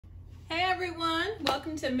Hey everyone,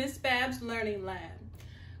 welcome to Miss Babb's Learning Lab.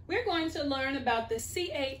 We're going to learn about the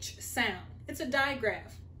CH sound. It's a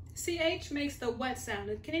digraph. CH makes the what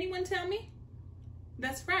sound? Can anyone tell me?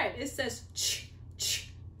 That's right, it says ch,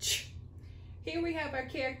 ch, ch. Here we have our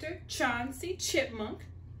character, Chauncey Chipmunk,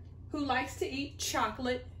 who likes to eat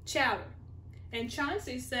chocolate chowder. And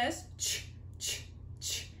Chauncey says ch, ch,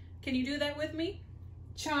 ch. Can you do that with me?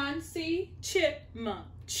 Chauncey Chipmunk,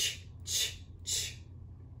 ch, ch, ch.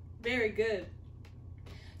 Very good.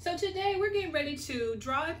 So today we're getting ready to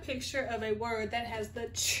draw a picture of a word that has the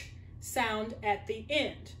ch sound at the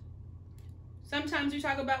end. Sometimes we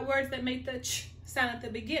talk about words that make the ch sound at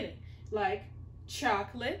the beginning, like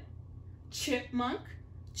chocolate, chipmunk,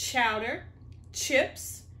 chowder,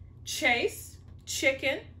 chips, chase,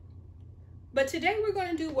 chicken. But today we're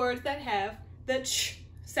going to do words that have the ch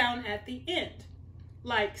sound at the end,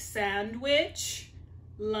 like sandwich,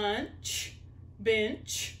 lunch,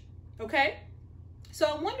 bench. Okay? So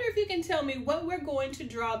I wonder if you can tell me what we're going to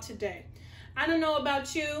draw today. I don't know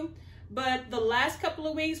about you, but the last couple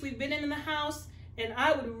of weeks we've been in the house, and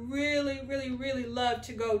I would really love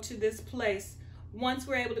to go to this place once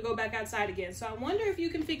we're able to go back outside again. So I wonder if you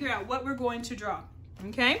can figure out what we're going to draw.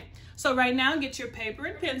 Okay? So right now, get your paper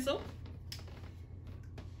and pencil.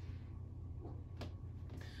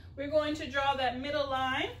 We're going to draw that middle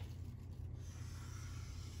line.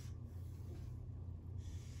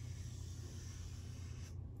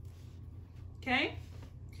 Okay,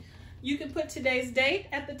 you can put today's date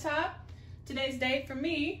at the top. Today's date for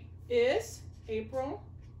me is April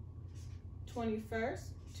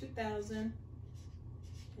 21st, 2020.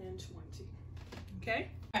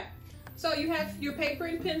 Okay, all right. So you have your paper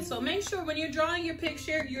and pencil. Make sure when you're drawing your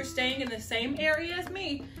picture, you're staying in the same area as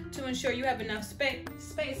me to ensure you have enough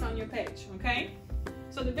space on your page, okay?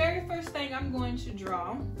 So the very first thing I'm going to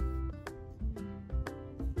draw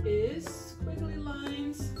is squiggly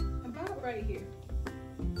lines about right here,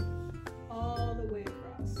 all the way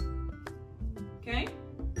across, okay?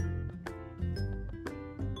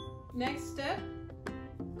 Next step,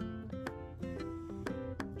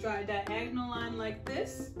 draw a diagonal line like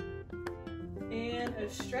this and a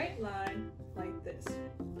straight line like this.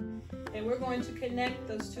 And we're going to connect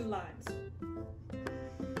those two lines.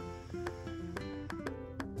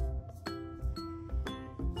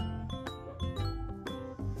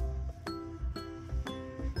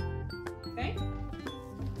 Okay?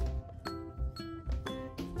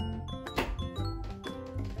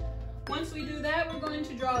 Once we do that, we're going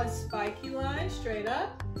to draw a spiky line straight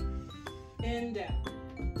up and down.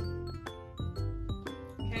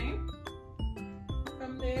 Okay?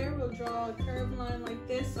 From there, we'll draw a curved line like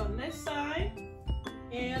this on this side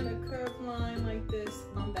and a curved line like this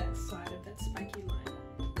on that side of that spiky line.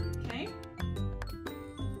 Okay?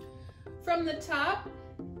 From the top,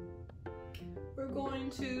 we're going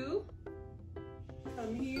to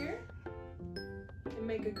come here and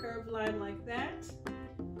make a curved line like that.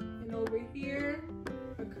 And over here,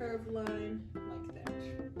 a curved line like that.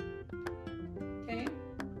 Okay?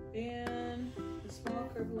 And a small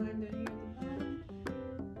curved line down here at the bottom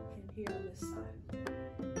and here on this side.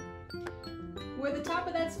 Where the top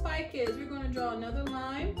of that spike is, we're going to draw another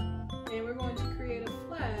line and we're going to create a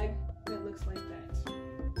flag that looks like that.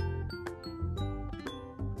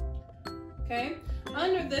 Okay?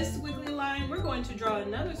 Under this squiggly line, we're going to draw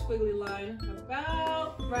another squiggly line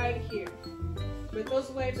about right here. But those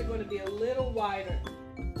waves are going to be a little wider.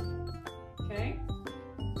 Okay?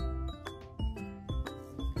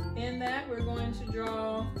 In that, we're going to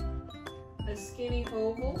draw a skinny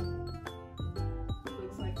oval.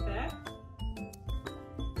 Looks like that.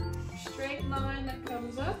 Straight line that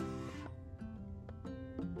comes up.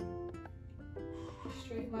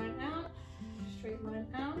 Straight line out. Straight line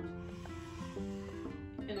out.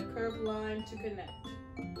 And a curved line to connect.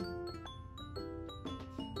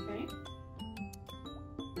 Okay?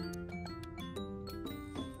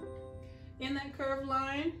 In that curved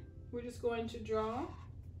line, we're just going to draw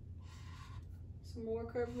some more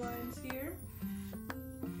curved lines here.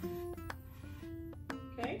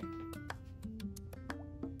 Okay?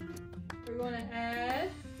 We're going to add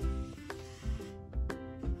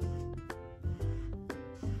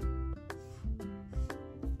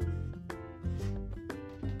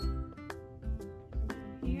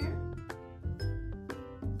here.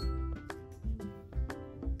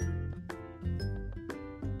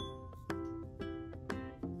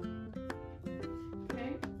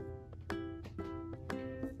 Okay.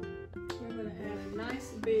 We're going to add a nice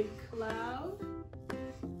big cloud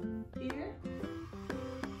here.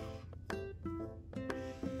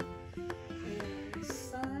 And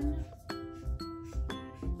sun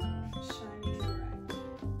shining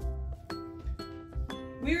bright.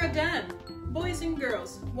 We are done. Boys and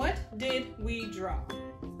girls, what did we draw?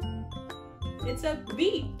 It's a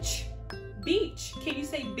beach. Beach. Can you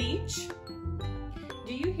say beach?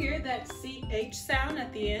 Do you hear that CH sound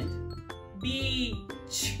at the end?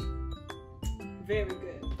 Beach. Very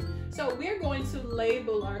good. So we're going to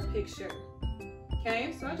label our picture.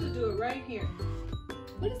 Okay, so I'll just do it right here.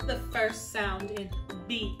 What is the first sound in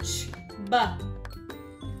beach? B.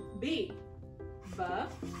 B. B.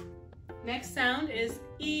 Next sound is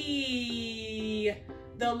E.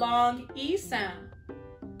 The long E sound.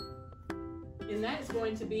 And that is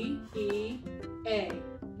going to be E-A.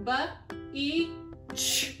 B, E,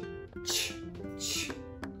 ch, ch, ch.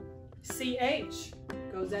 C-H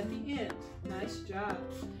goes at the end. Nice job.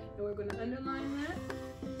 And we're going to underline that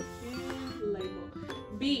and label.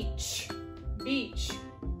 Beach. Beach.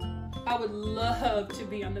 I would love to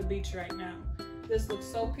be on the beach right now. This looks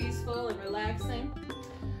so peaceful and relaxing.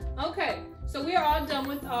 Okay, so we are all done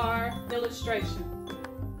with our illustration.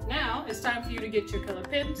 Now it's time for you to get your color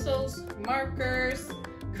pencils, markers,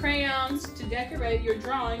 crayons to decorate your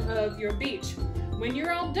drawing of your beach. When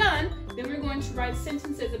you're all done, then we're going to write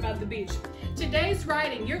sentences about the beach. Today's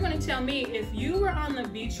writing, you're going to tell me if you were on the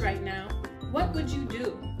beach right now, what would you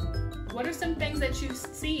do? What are some things that you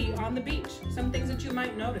see on the beach? Some things that you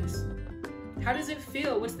might notice. How does it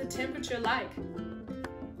feel? What's the temperature like?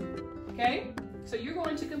 Okay, so you're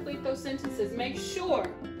going to complete those sentences. Make sure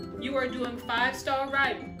you are doing 5-star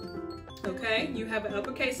writing. Okay, you have an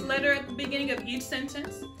uppercase letter at the beginning of each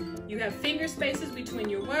sentence. You have finger spaces between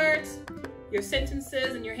your words. Your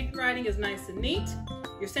sentences and your handwriting is nice and neat.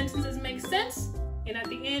 Your sentences make sense. And at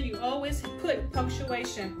the end, you always put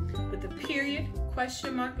punctuation with a period,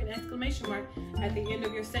 question mark, and exclamation mark at the end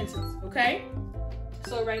of your sentence, okay?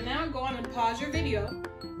 So right now, go on and pause your video.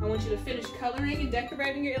 I want you to finish coloring and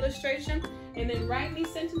decorating your illustration, and then write me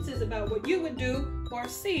sentences about what you would do or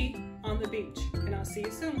see on the beach. And I'll see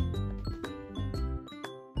you soon.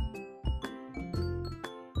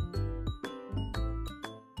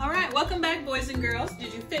 All right, welcome back, boys and girls.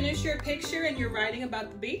 Did you finish your picture and your writing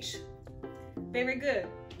about the beach? Very good.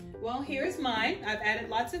 Well, here's mine. I've added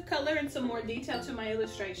lots of color and some more detail to my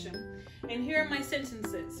illustration. And here are my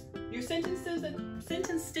sentences. Your sentences, the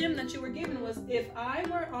sentence stem that you were given was, if I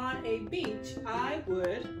were on a beach, I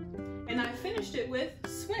would, and I finished it with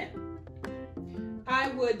swim. I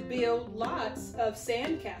would build lots of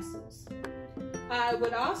sand castles. I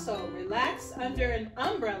would also relax under an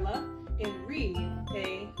umbrella and read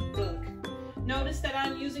a book. Notice that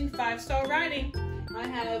I'm using 5-star writing. I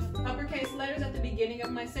have uppercase letters at the beginning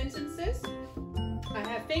of my sentences. I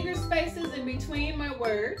have finger spaces in between my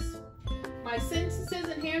words. My sentences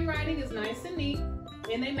and handwriting is nice and neat,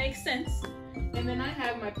 and they make sense. And then I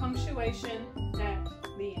have my punctuation at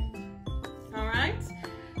the end. All right?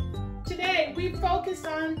 Today, we focused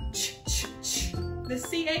on ch, the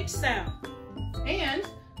CH sound. And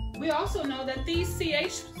we also know that these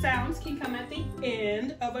CH sounds can come at the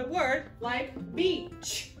end of a word like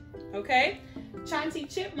beach. Okay? Chauncey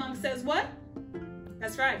Chipmunk says what?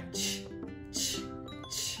 That's right. Ch, ch,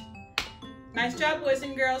 ch. Nice job, boys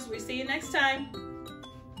and girls. We see you next time.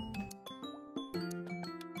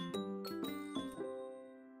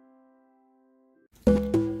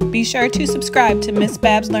 Be sure to subscribe to Miss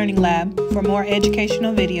Babb's Learning Lab for more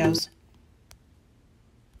educational videos.